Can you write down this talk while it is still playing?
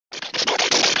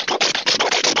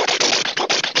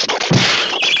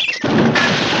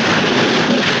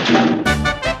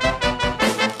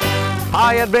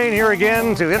Hi, Ed Bain here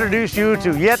again to introduce you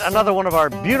to yet another one of our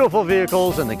beautiful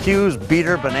vehicles in the Q's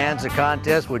Beater Bonanza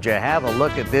contest. Would you have a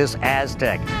look at this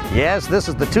Aztek? Yes, this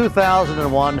is the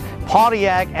 2001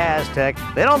 Pontiac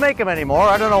Aztek. They don't make them anymore.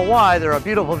 I don't know why. They're a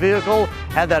beautiful vehicle,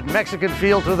 had that Mexican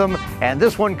feel to them, and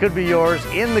this one could be yours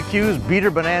in the Q's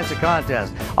Beater Bonanza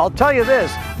contest. I'll tell you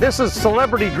this is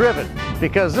celebrity driven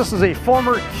because this is a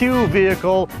former Q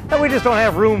vehicle that we just don't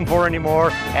have room for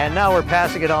anymore, and now we're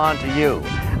passing it on to you.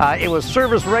 It was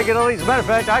serviced regularly. As a matter of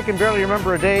fact, I can barely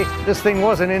remember a day this thing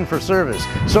wasn't in for service.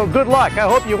 So good luck. I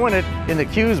hope you win it in the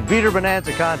Q's Beater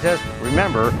Bonanza contest.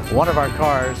 Remember, one of our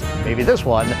cars, maybe this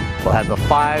one, will have the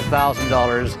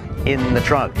 $5,000 in the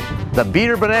trunk. The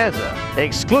Beater Bonanza,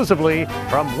 exclusively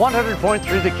from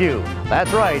 100.3 The Q.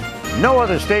 That's right, no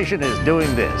other station is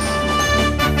doing this.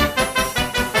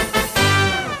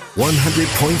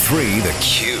 100.3 The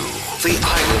Q, the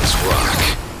Islands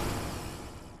Rock.